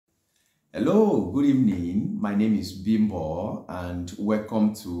Hello, good evening. My name is Bimbo and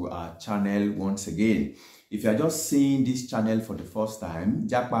welcome to our channel once again. If you are just seeing this channel for the first time,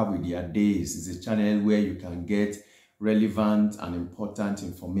 Japa with their days is a channel where you can get relevant and important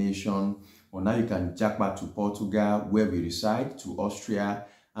information on how you can japa to Portugal, where we reside, to Austria,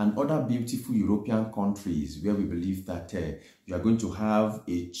 and other beautiful European countries where we believe that you are going to have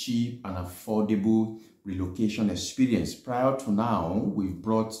a cheap and affordable relocation experience. Prior to now, we've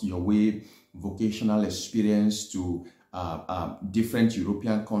brought your way vocational experience to different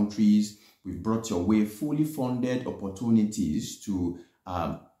European countries. We've brought your way fully funded opportunities to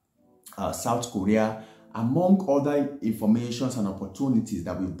South Korea, among other informations and opportunities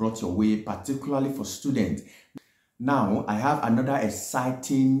that we've brought your way, particularly for students. Now, I have another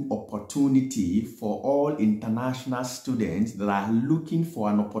exciting opportunity for all international students that are looking for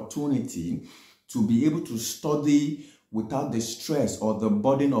an opportunity to be able to study without the stress or the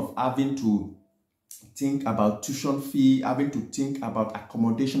burden of having to think about tuition fee, having to think about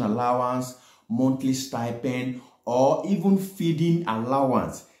accommodation allowance, monthly stipend, or even feeding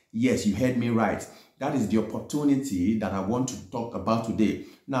allowance. Yes, you heard me right. That is the opportunity that I want to talk about today.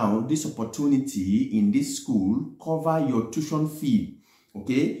 Now, this opportunity in this school cover your tuition fee.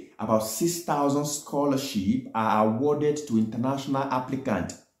 Okay, about 6,000 scholarships are awarded to international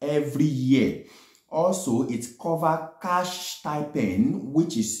applicants every year. Also, it covers cash stipend,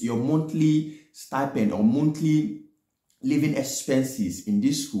 which is your monthly stipend or monthly living expenses in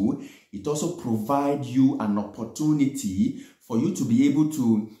this school. It also provides you an opportunity for you to be able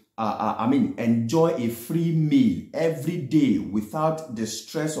to enjoy a free meal every day without the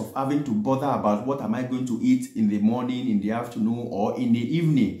stress of having to bother about what am I going to eat in the morning, in the afternoon, or in the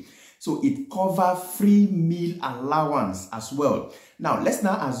evening. So it covers free meal allowance as well. Now, let's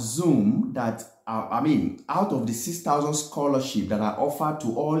now assume that, out of the 6,000 scholarships that are offered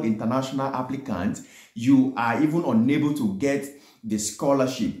to all international applicants, you are even unable to get the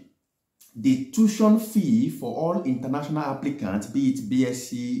scholarship. The tuition fee for all international applicants, be it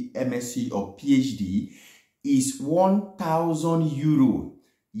BSc, MSc, or PhD, is 1,000 euro.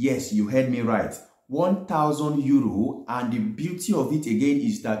 Yes, you heard me right. 1,000 euro, and the beauty of it again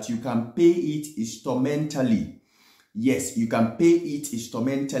is that you can pay it instrumentally. Yes, you can pay it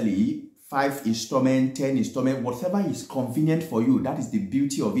instrumentally, 5 installment, 10 installment, whatever is convenient for you. That is the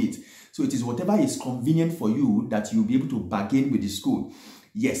beauty of it. So it is whatever is convenient for you that you'll be able to bargain with the school.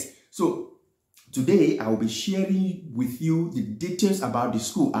 Yes, so today I will be sharing with you the details about the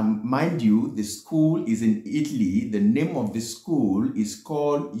school. And mind you, the school is in Italy. The name of the school is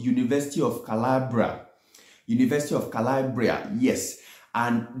called University of Calabria. University of Calabria, yes.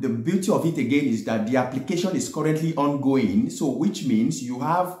 And the beauty of it again is that the application is currently ongoing. So which means you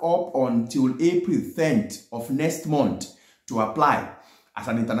have up until April 10th of next month to apply. As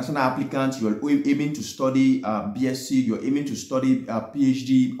an international applicant, you're aiming to study BSc, you're aiming to study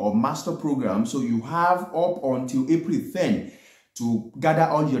PhD or master program. So you have up until April 10th to gather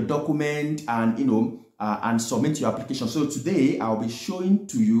all your documents and, and submit your application. So today I'll be showing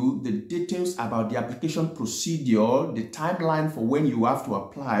to you the details about the application procedure, the timeline for when you have to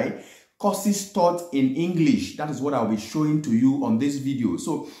apply, courses taught in English. That is what I'll be showing to you on this video.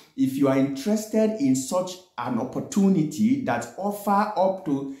 So if you are interested in such an opportunity that offer up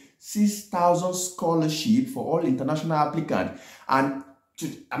to 6,000 scholarship for all international applicants, and to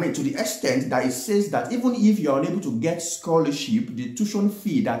the extent that it says that even if you are unable to get scholarship, the tuition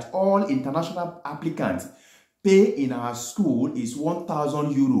fee that all international applicants pay in our school is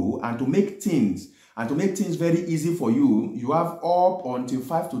 1,000 euro. And to make things very easy for you, you have up until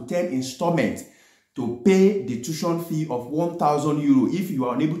 5 to 10 installments to pay the tuition fee of 1,000 euro if you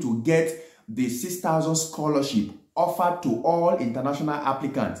are unable to get the 6,000 scholarship offered to all international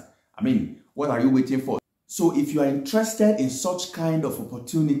applicants. What are you waiting for? So if you are interested in such kind of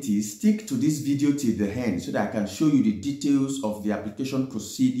opportunities, stick to this video till the end so that I can show you the details of the application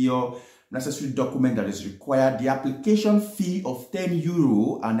procedure, necessary document that is required, the application fee of 10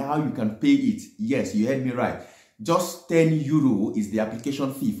 euro and how you can pay it. Yes, you heard me right. Just 10 euro is the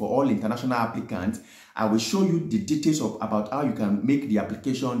application fee for all international applicants. I will show you the details about how you can make the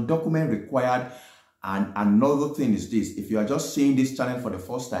application, document required. And another thing is this: if you are just seeing this channel for the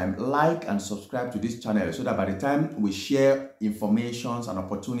first time, like and subscribe to this channel so that by the time we share informations and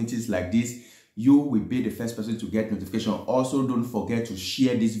opportunities like this, you will be the first person to get notification. Also, don't forget to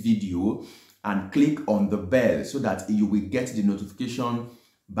share this video and click on the bell so that you will get the notification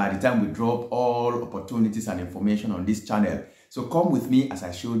by the time we drop all opportunities and information on this channel. So come with me as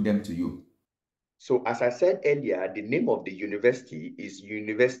I show them to you. So as I said earlier, the name of the university is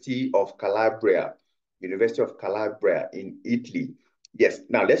University of Calabria. University of Calabria in Italy. Yes,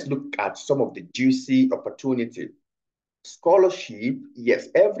 now let's look at some of the juicy opportunity. Scholarship, yes,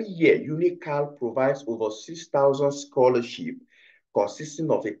 every year Unical provides over 6,000 scholarship consisting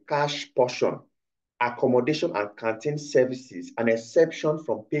of a cash portion, accommodation and canteen services, an exception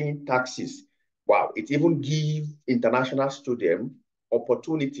from paying taxes. Wow, it even gives international students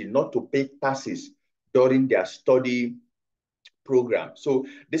opportunity not to pay taxes during their study program. So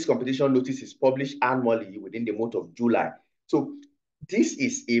this competition notice is published annually within the month of July. So this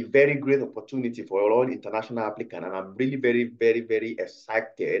is a very great opportunity for all international applicants, and I'm really very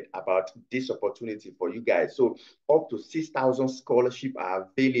excited about this opportunity for you guys. So up to 6,000 scholarships are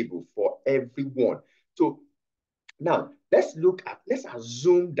available for everyone. So now, let's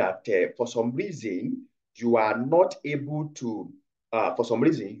assume that for some reason you are not able to,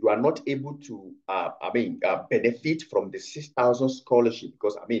 benefit from the 6,000 scholarship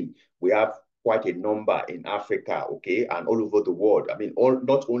because, we have quite a number in Africa, okay, and all over the world.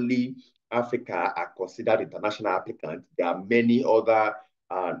 Not only Africa are considered international applicants, there are many other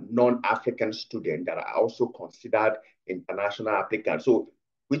non-African students that are also considered international applicants. So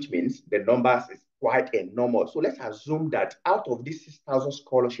which means the numbers is quite enormous. So let's assume that out of these 6,000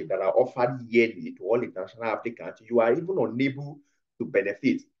 scholarships that are offered yearly to all international applicants, you are even unable to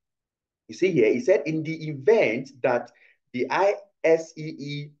benefit. You see here, he said in the event that the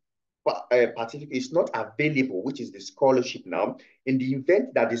ISEE certificate is not available, which is the scholarship now, in the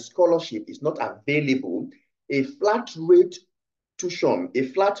event that the scholarship is not available, a flat rate tuition, a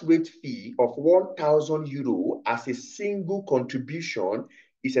flat rate fee of 1,000 euro as a single contribution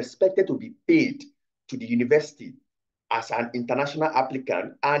is expected to be paid to the university as an international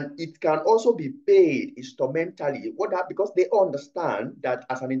applicant, and it can also be paid instrumentally. What that because they understand that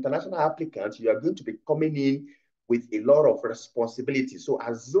as an international applicant, you are going to be coming in with a lot of responsibility. So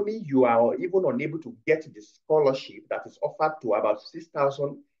assuming you are even unable to get the scholarship that is offered to about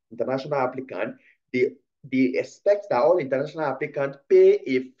 6,000 international applicants, they expect that all international applicants pay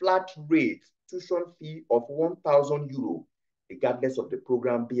a flat rate tuition fee of 1,000 euro, regardless of the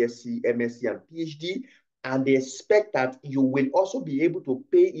program, BSc, MSc, and PhD. And they expect that you will also be able to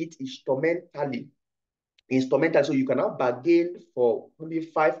pay it instrumentally. So you can now bargain for maybe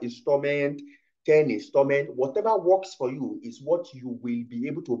 5 installment, 10 installment, whatever works for you is what you will be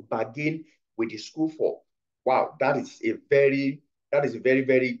able to bargain with the school for. Wow, that is a very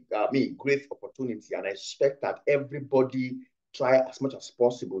great opportunity, and I expect that everybody try as much as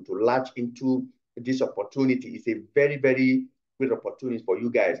possible to latch into this opportunity. It's a very great opportunity for you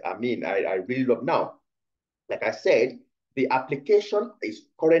guys. I really love now. Like I said, the application is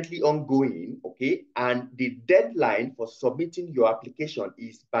currently ongoing, okay? And the deadline for submitting your application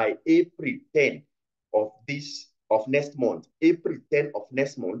is by April 10 of next month. April 10 of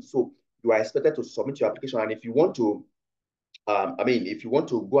next month. So you are expected to submit your application. And if you want to, if you want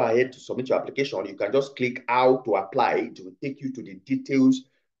to go ahead to submit your application, you can just click how to apply. It will take you to the details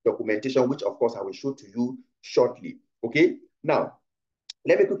documentation, which of course I will show to you shortly. Okay. Now,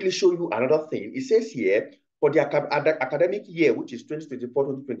 let me quickly show you another thing. It says here, for the academic year, which is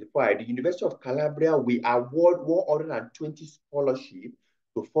 2024-2025, the University of Calabria will award 120 scholarships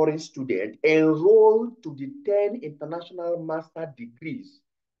to foreign students enrolled to the 10 international master degrees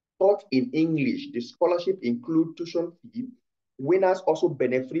taught in English. The scholarship include tuition fee. Winners also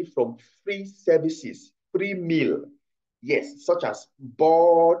benefit from free services, free meal, yes, such as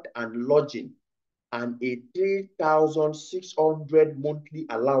board and lodging, and a 3,600 monthly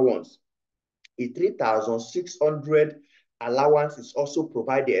allowance. A 3,600 allowance is also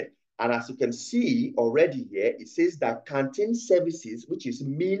provided. And as you can see already here, it says that canteen services, which is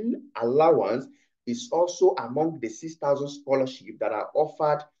meal allowance, is also among the 6,000 scholarships that are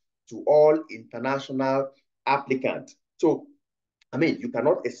offered to all international applicants. So you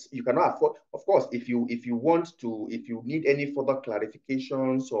cannot afford, of course, if you need any further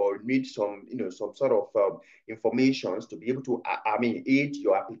clarifications or need some sort of informations to be able to, aid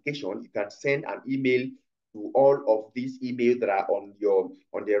your application, you can send an email to all of these emails that are on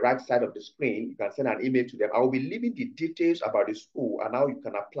the right side of the screen. You can send an email to them. I will be leaving the details about the school and how you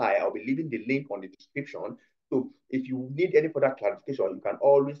can apply. I'll be leaving the link on the description. So if you need any further clarification, you can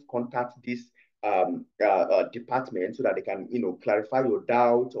always contact this department so that they can, clarify your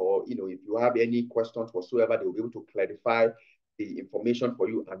doubt, or, if you have any questions whatsoever, they will be able to clarify the information for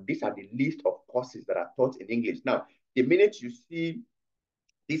you. And these are the list of courses that are taught in English. Now, the minute you see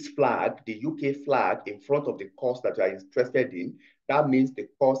this flag, the UK flag, in front of the course that you are interested in, that means the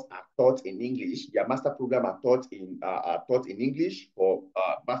course are taught in English. Their master program are taught in English for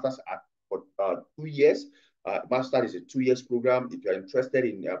masters for 2 years. Master is a 2 years program. If you're interested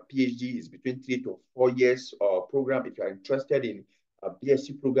in PhD, it's between 3 to 4 years program. If you're interested in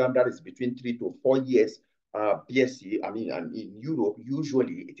BSc program that is between 3 to 4 years. BSc, I mean, and in Europe,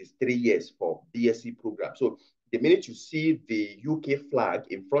 usually it is 3 years for BSc program. So the minute you see the UK flag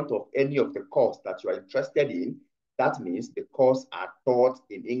in front of any of the course that you are interested in, that means the course are taught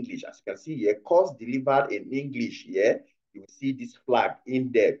in English. As you can see here, course delivered in English here, you will see this flag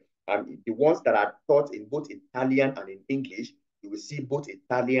in there. And the ones that are taught in both Italian and in English, you will see both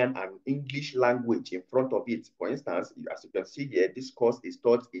Italian and English language in front of it. For instance, as you can see here, this course is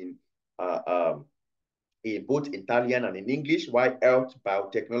taught in both Italian and in English, while health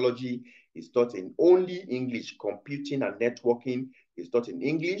biotechnology is taught in only English. Computing and networking is taught in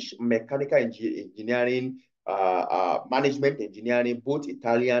English. Mechanical engineering, management engineering, both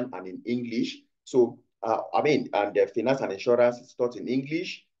Italian and in English. So, and the finance and insurance is taught in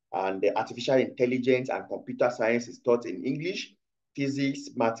English, and the artificial intelligence and computer science is taught in English. Physics,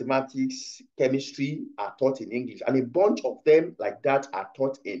 mathematics, chemistry are taught in English, and a bunch of them like that are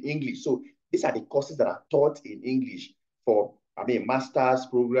taught in English. So these are the courses that are taught in English. For, master's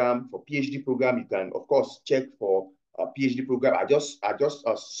program, for PhD program, you can, of course, check for a PhD program. I just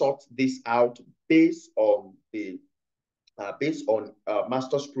sort this out based on the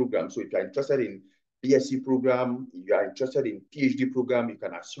master's program. So if you're interested in BSc program, if you are interested in PhD program, you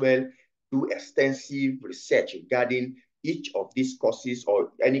can as well do extensive research regarding each of these courses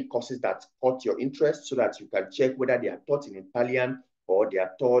or any courses that caught your interest, so that you can check whether they are taught in Italian or they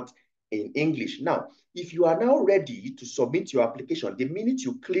are taught in English. Now, if you are now ready to submit your application, the minute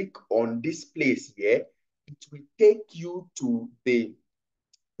you click on this place here, it will take you to the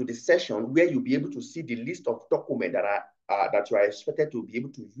session where you'll be able to see the list of documents that you are expected to be able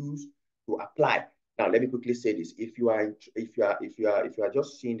to use to apply. Now, let me quickly say this: if you are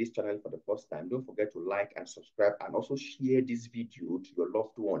just seeing this channel for the first time, don't forget to like and subscribe, and also share this video to your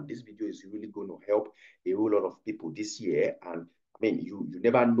loved one. This video is really going to help a whole lot of people this year, and you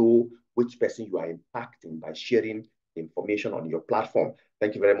never know which person you are impacting by sharing information on your platform.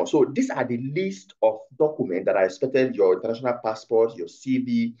 Thank you very much. So these are the list of documents that are expected: your international passport, your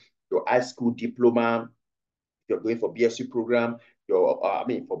CV, your high school diploma. If you're going for BSc program,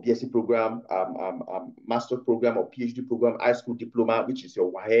 for BSc program, master program or PhD program, high school diploma, which is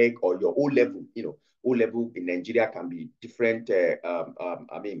your WAEC or your O level. O level in Nigeria can be different.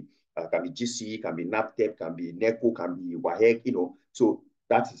 Can be GCE, can be NAPTEP, can be NECO, can be WAEC. So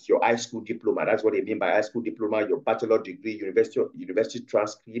that is your high school diploma. That's what they mean by high school diploma. Your bachelor degree, university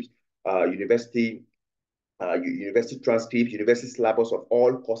transcripts, university transcripts, university syllabus of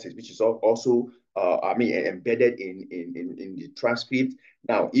all courses, which is also embedded in the transcript.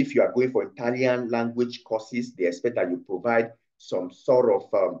 Now, if you are going for Italian language courses, they expect that you provide some sort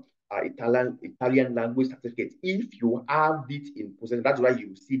of Italian language certificate. If you have it in possession, that's why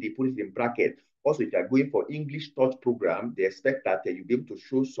you see they put it in bracket. Also, if you are going for English taught program, they expect that you'll be able to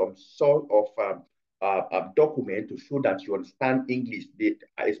show some sort of a document to show that you understand English,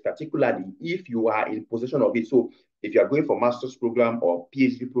 particularly if you are in possession of it. So if you are going for master's program or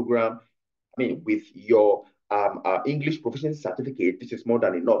PhD program, with your English proficiency certificate, this is more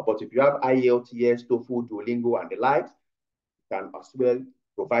than enough. But if you have Ielts, TOEFL, Duolingo, and the likes, you can as well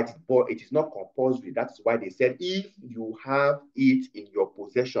provide it, but it is not compulsory. That's why they said if you have it in your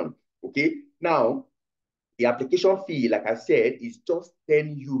possession. Okay. Now, the application fee, like I said, is just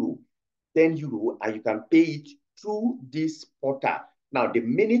 10 euro. 10 euro, and you can pay it through this portal. Now, the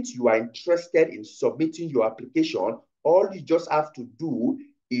minute you are interested in submitting your application, all you just have to do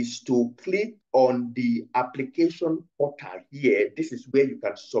is to click on the application portal here. This is where you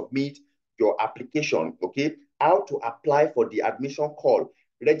can submit your application, okay? How to apply for the admission call.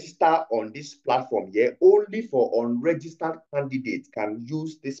 Register on this platform here. Only for unregistered candidates can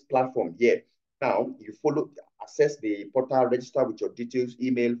use this platform here. Now, you access the portal, register with your details,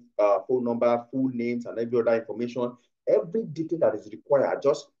 email, phone number, full names, and every other information. Every detail that is required,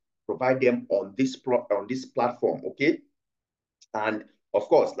 just provide them on this platform, okay? And of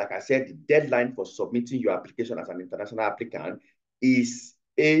course, like I said, the deadline for submitting your application as an international applicant is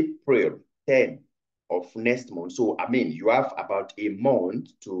April 10 of next month. So, you have about a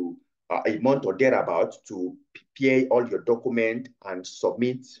month or thereabout to prepare all your documents and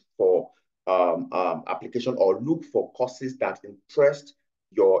submit for application, or look for courses that interest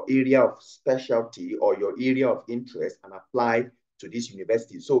your area of specialty or your area of interest and apply to this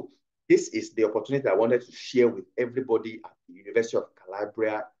university. So this is the opportunity I wanted to share with everybody at the University of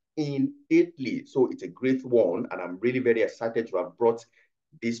Calabria in Italy. So it's a great one, and I'm really very excited to have brought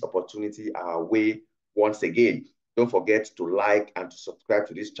this opportunity our way once again. Don't forget to like and to subscribe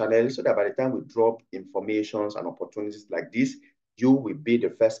to this channel, so that by the time we drop informations and opportunities like this, you will be the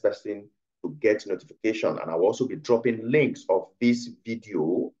first person to get notification. And I'll also be dropping links of this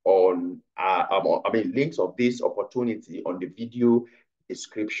video on, links of this opportunity on the video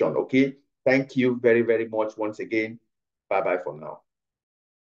description. Okay. Thank you very, very much once again. Bye-bye for now.